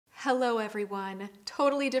Hello everyone,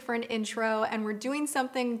 totally different intro, and we're doing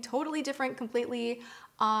something totally different completely.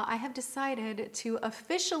 I have decided to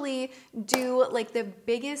officially do like the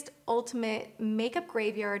biggest ultimate makeup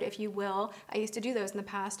graveyard, if you will. I used to do those in the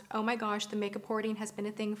past. Oh my gosh, the makeup hoarding has been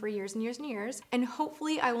a thing for years and years and years. And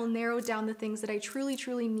hopefully I will narrow down the things that I truly,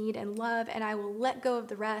 truly need and love, and I will let go of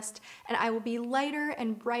the rest, and I will be lighter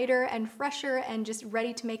and brighter and fresher and just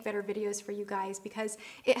ready to make better videos for you guys, because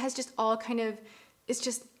it has just all kind of, it's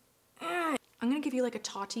just, I'm gonna give you like a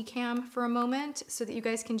Tati cam for a moment so that you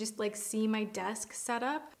guys can just like see my desk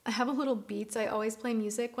setup. I have a little Beats. I always play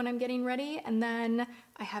music when I'm getting ready, and then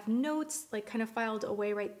I have notes like kind of filed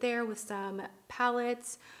away right there with some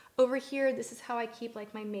palettes. Over here, this is how I keep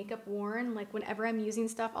like my makeup worn. Like whenever I'm using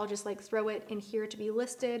stuff, I'll just like throw it in here to be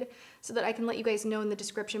listed so that I can let you guys know in the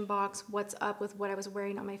description box what's up with what I was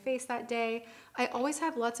wearing on my face that day. I always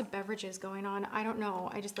have lots of beverages going on. I don't know,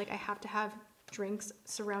 I just like, I have to have drinks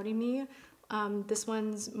surrounding me. This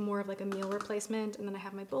one's more of like a meal replacement, and then I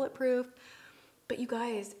have my bulletproof. But you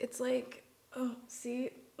guys, it's like, oh,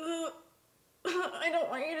 see? I don't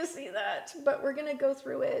want you to see that, but we're gonna go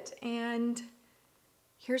through it, and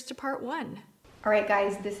here's to part one. All right,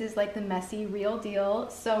 guys, this is like the messy real deal.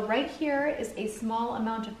 So right here is a small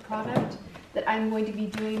amount of product that I'm going to be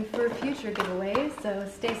doing for future giveaways. So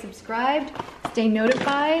stay subscribed, stay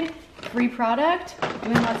notified, free product,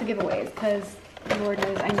 doing lots of giveaways, because Lord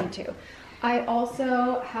knows I need to. I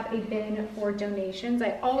also have a bin for donations.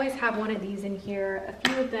 I always have one of these in here. A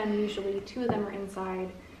few of them, usually 2 of them are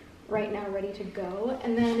inside right now, ready to go.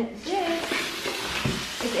 And then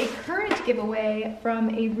this is a current giveaway from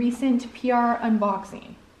a recent PR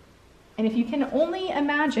unboxing. And if you can only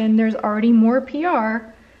imagine, there's already more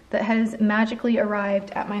PR that has magically arrived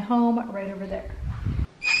at my home right over there.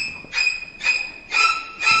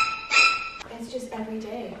 It's just every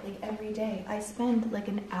day, like every day. I spend like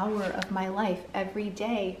an hour of my life every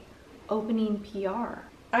day opening PR.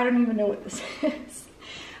 I don't even know what this is.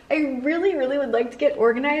 I really, really would like to get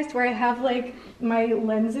organized where I have like my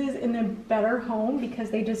lenses in a better home,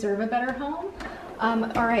 because they deserve a better home.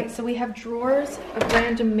 All right, so we have drawers of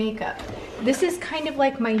random makeup. This is kind of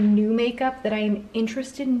like my new makeup that I am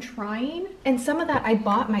interested in trying. And some of that I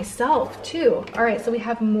bought myself too. All right, so we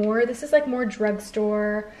have more. This is like more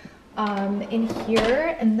drugstore in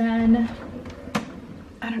here. And then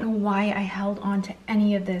I don't know why I held on to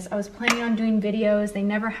any of this. I was planning on doing videos. They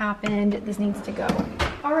never happened. This needs to go.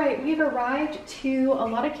 All right, we've arrived to a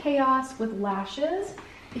lot of chaos with lashes,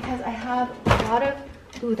 because I have a lot of,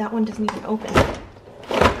 ooh, that one doesn't even open.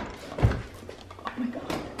 Oh my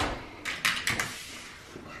God.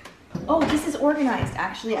 Oh, this is organized,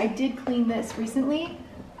 actually. I did clean this recently.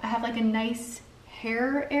 I have like a nice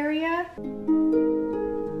hair area.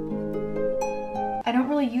 I don't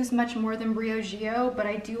really use much more than Briogeo, but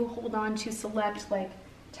I do hold on to select like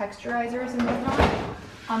texturizers and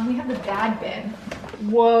whatnot. We have the bad bin.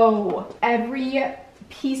 Whoa. Every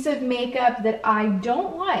piece of makeup that I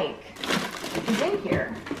don't like is in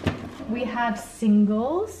here. We have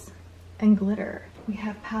singles and glitter. We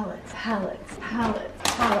have palettes, palettes, palettes,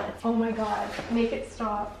 palettes. Oh my God, make it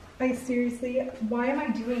stop. I seriously, why am I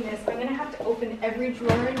doing this? I'm gonna have to open every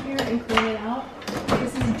drawer in here and clean it out.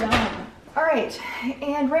 This is dumb. All right,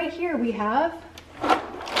 and right here we have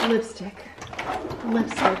lipstick,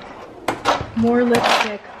 lipstick, more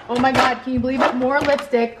lipstick. Oh my God, can you believe it? More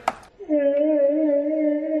lipstick.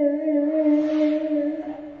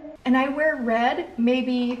 And I wear red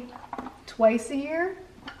maybe twice a year.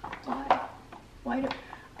 Why do,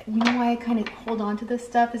 you know why I kind of hold on to this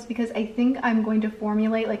stuff is because I think I'm going to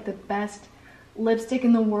formulate like the best lipstick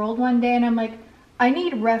in the world one day, and I'm like, I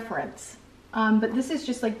need reference. But this is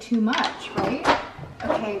just like too much, right?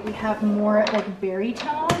 Okay, we have more like berry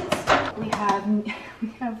tones. We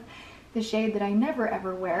have the shade that I never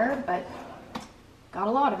ever wear, but got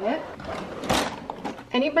a lot of it.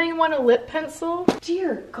 Anybody want a lip pencil?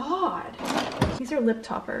 Dear God. These are lip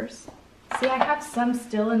toppers. See, I have some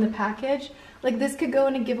still in the package. Like this could go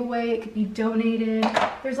in a giveaway, it could be donated.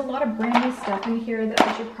 There's a lot of brand new stuff in here that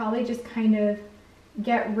I should probably just kind of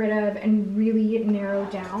get rid of and really narrow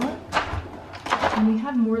down. And we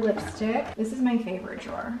have more lipstick. This is my favorite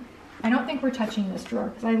drawer. I don't think we're touching this drawer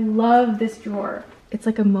because I love this drawer. It's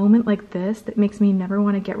like a moment like this that makes me never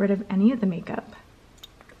want to get rid of any of the makeup.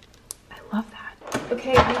 I love that.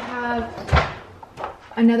 Okay, we have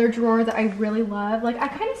another drawer that I really love. Like I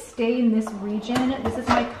kind of stay in this region. This is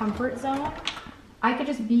my comfort zone. I could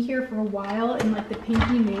just be here for a while in like the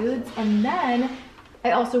pinky nudes. And then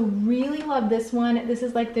I also really love this one. This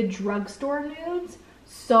is like the drugstore nudes.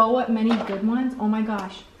 So many good ones. Oh my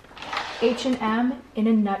gosh. H&M in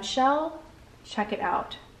a nutshell. Check it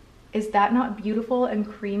out. Is that not beautiful and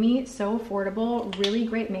creamy? So affordable, really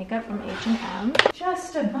great makeup from H&M.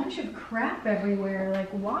 Just a bunch of crap everywhere, like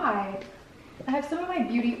why? I have some of my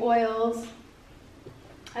beauty oils,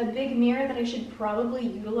 a big mirror that I should probably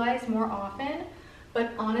utilize more often,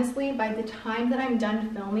 but honestly, by the time that I'm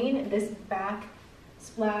done filming, this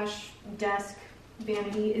backsplash desk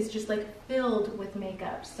vanity is just like filled with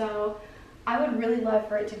makeup. So I would really love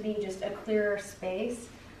for it to be just a clearer space.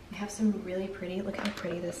 I have some really pretty, look how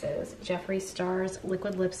pretty this is, Jeffree Star's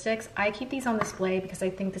liquid lipsticks. I keep these on display because I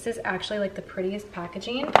think this is actually like the prettiest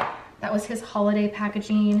packaging. That was his holiday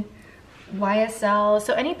packaging, YSL.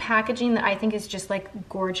 So any packaging that I think is just like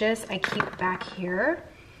gorgeous, I keep back here.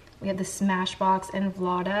 We have the Smashbox and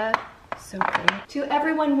Vlada, so pretty. To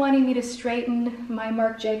everyone wanting me to straighten my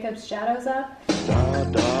Marc Jacobs shadows up,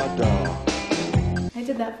 I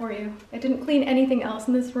did that for you. I didn't clean anything else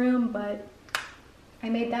in this room, but I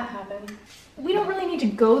made that happen. We don't really need to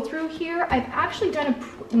go through here. I've actually done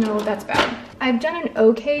no, that's bad. I've done an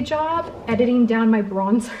okay job editing down my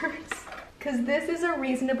bronzers because this is a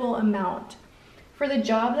reasonable amount. For the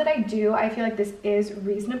job that I do, I feel like this is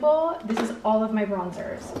reasonable. This is all of my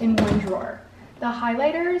bronzers in one drawer. The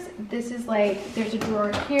highlighters, this is like, there's a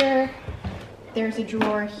drawer here, there's a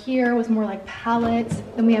drawer here with more like palettes.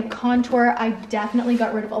 Then we have contour. I definitely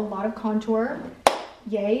got rid of a lot of contour.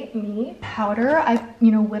 Yay, me. Powder, I've,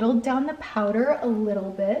 whittled down the powder a little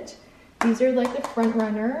bit. These are like the front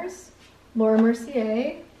runners. Laura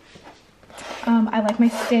Mercier. I like my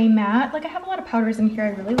Stay Matte. Like I have a lot of powders in here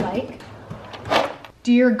I really like.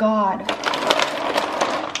 Dear God.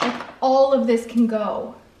 Like all of this can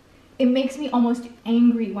go. It makes me almost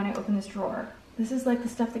angry when I open this drawer. This is like the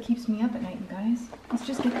stuff that keeps me up at night, you guys. Let's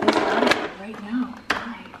just get this out of here right now.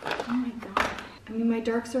 Why? Oh my God. I mean, my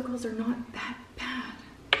dark circles are not that bad.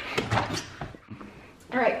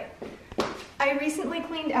 All right. I recently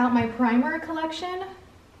cleaned out my primer collection.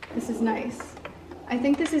 This is nice. I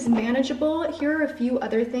think this is manageable. Here are a few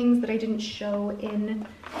other things that I didn't show in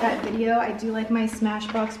that video. I do like my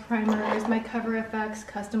Smashbox primers, my Cover FX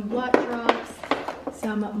custom blot drops,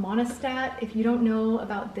 some Monostat. If you don't know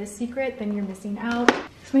about this secret, then you're missing out.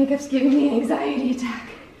 This makeup's giving me an anxiety attack.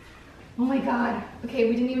 Oh my God. Okay,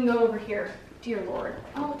 we didn't even go over here. Dear Lord.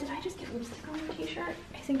 Oh, did I just get lipstick on my t-shirt?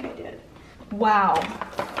 I think I did. Wow.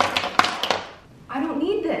 I don't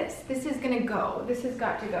need this. This is gonna go. This has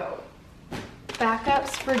got to go. Backups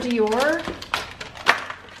for Dior.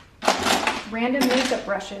 Random makeup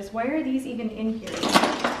brushes. Why are these even in here?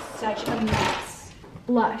 Such a mess.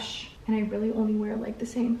 Blush. And I really only wear like the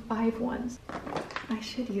same 5 ones. I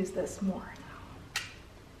should use this more though.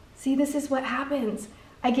 See, this is what happens.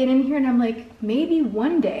 I get in here and I'm like, maybe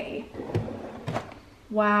one day.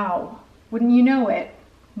 Wow. Wouldn't you know it?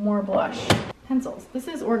 More blush. Pencils. This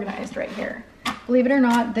is organized right here. Believe it or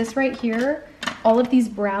not, this right here, all of these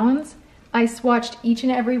browns, I swatched each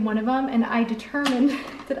and every one of them and I determined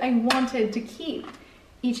that I wanted to keep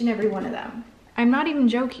each and every one of them. I'm not even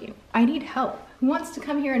joking. I need help. Who wants to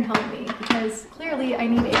come here and help me? Because clearly I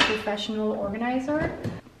need a professional organizer.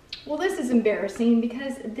 Well, this is embarrassing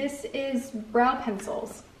because this is brow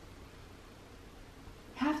pencils.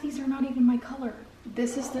 Half these are not even my color.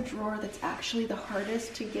 This is the drawer that's actually the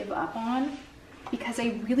hardest to give up on because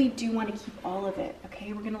I really do want to keep all of it.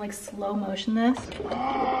 Okay, we're gonna like slow motion this. Oh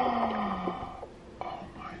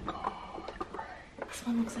my God, Ray. This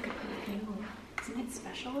one looks like a perfume. Isn't it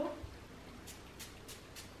special?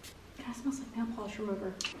 It kind of smells like nail polish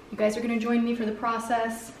remover. You guys are gonna join me for the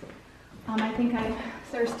process. I think I'm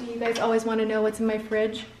thirsty. You guys always want to know what's in my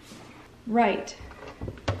fridge. Right.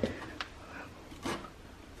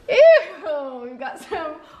 Ew, we've got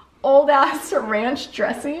some old ass ranch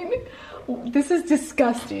dressing. This is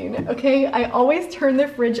disgusting, okay? I always turn the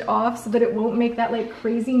fridge off so that it won't make that like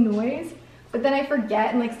crazy noise, but then I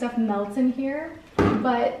forget and like stuff melts in here.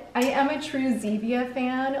 But I am a true Zevia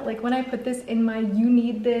fan. Like when I put this in my You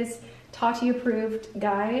Need This Tati approved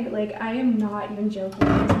guide, like I am not even joking,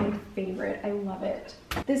 it's my favorite. I love it.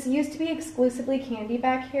 This used to be exclusively candy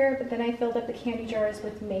back here, but then I filled up the candy jars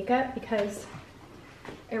with makeup because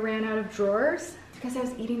I ran out of drawers because I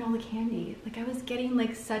was eating all the candy. Like I was getting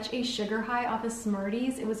like such a sugar high off of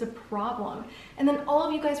Smarties. It was a problem. And then all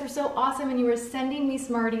of you guys were so awesome and you were sending me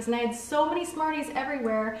Smarties and I had so many Smarties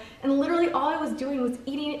everywhere and literally all I was doing was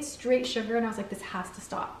eating it straight sugar and I was like, this has to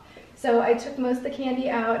stop. So I took most of the candy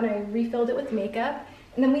out and I refilled it with makeup.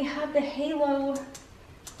 And then we have the Halo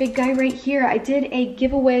big guy right here. I did a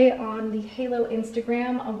giveaway on the Halo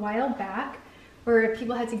Instagram a while back where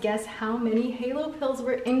people had to guess how many Halo pills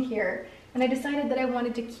were in here. And I decided that I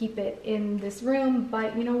wanted to keep it in this room,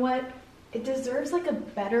 but you know what? It deserves like a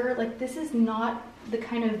better, like this is not the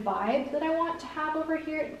kind of vibe that I want to have over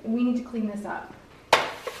here. We need to clean this up.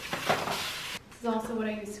 This is also what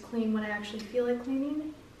I use to clean when I actually feel like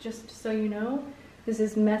cleaning, just so you know. This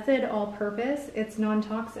is Method All-Purpose. It's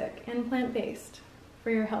non-toxic and plant-based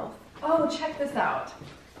for your health. Oh, check this out.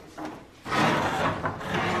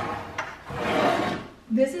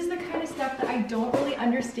 This is the kind of stuff that I don't really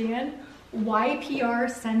understand why PR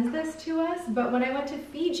sends this to us, but when I went to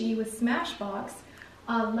Fiji with Smashbox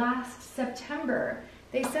last September,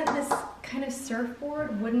 they sent this kind of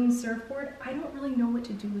surfboard, wooden surfboard. I don't really know what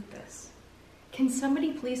to do with this. Can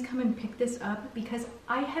somebody please come and pick this up? Because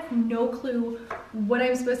I have no clue what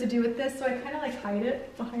I'm supposed to do with this, so I kind of like hide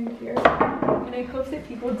it behind here. And I hope that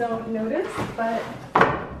people don't notice, but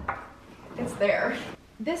it's there.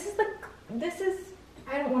 This is,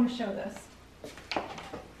 I don't want to show this.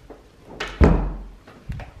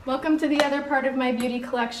 Welcome to the other part of my beauty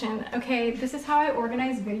collection. Okay, this is how I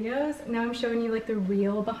organize videos. Now I'm showing you like the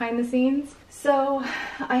real behind the scenes. So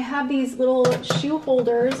I have these little shoe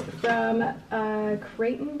holders from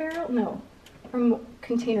Crate and Barrel? No, from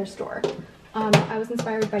Container Store. I was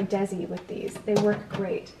inspired by Desi with these. They work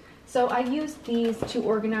great. So I use these to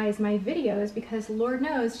organize my videos because Lord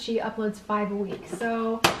knows she uploads 5 a week.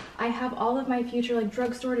 So I have all of my future like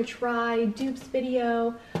drugstore to try, dupes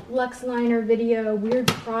video, Luxe liner video, weird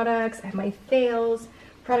products, I have my fails,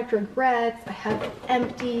 product regrets, I have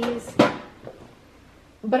empties.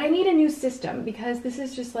 But I need a new system because this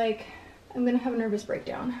is just like, I'm gonna have a nervous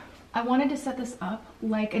breakdown. I wanted to set this up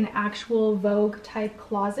like an actual Vogue type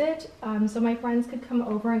closet so my friends could come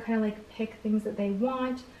over and kind of like pick things that they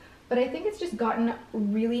want. But I think it's just gotten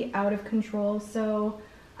really out of control. So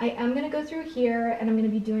I am gonna go through here and I'm gonna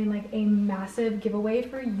be doing like a massive giveaway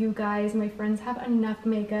for you guys. My friends have enough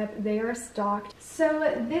makeup, they are stocked.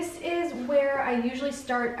 So this is where I usually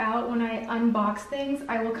start out when I unbox things.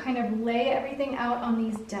 I will kind of lay everything out on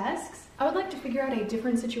these desks. I would like to figure out a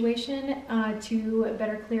different situation to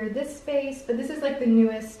better clear this space, but this is like the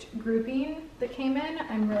newest grouping that came in.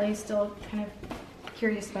 I'm really still kind of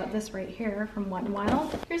curious about this right here from Wet n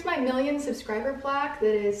Wild. Here's my 1,000,000 subscriber plaque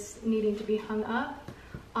that is needing to be hung up,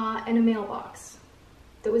 and a mailbox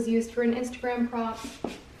that was used for an Instagram prop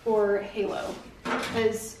for Halo,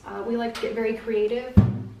 because we like to get very creative.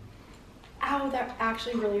 Ow, that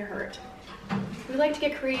actually really hurt. We like to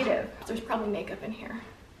get creative. There's probably makeup in here.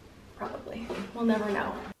 Probably. We'll never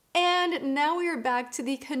know. And now we are back to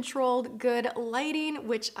the controlled good lighting,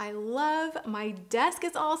 which I love. My desk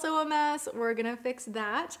is also a mess. We're gonna fix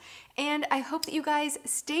that. And I hope that you guys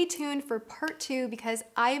stay tuned for part 2 because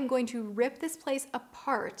I am going to rip this place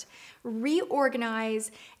apart, reorganize,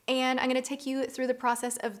 and I'm gonna take you through the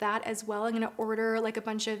process of that as well. I'm gonna order like a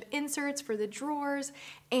bunch of inserts for the drawers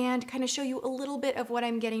and kind of show you a little bit of what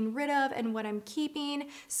I'm getting rid of and what I'm keeping.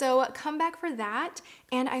 So come back for that.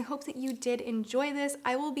 And I hope that you did enjoy this.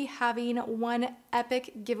 I will be having one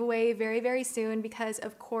epic giveaway very, very soon because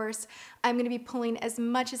of course I'm gonna be pulling as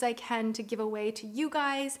much as I can to give away to you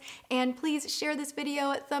guys. And please share this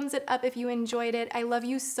video, thumbs it up if you enjoyed it. I love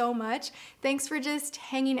you so much. Thanks for just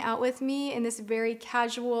hanging out with me in this very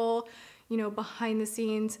casual, you know, behind the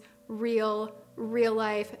scenes, real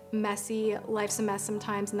life, messy, life's a mess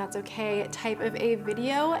sometimes and that's okay type of a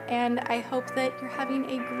video. And I hope that you're having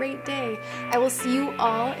a great day. I will see you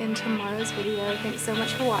all in tomorrow's video. Thanks so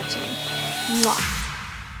much for watching. Mwah.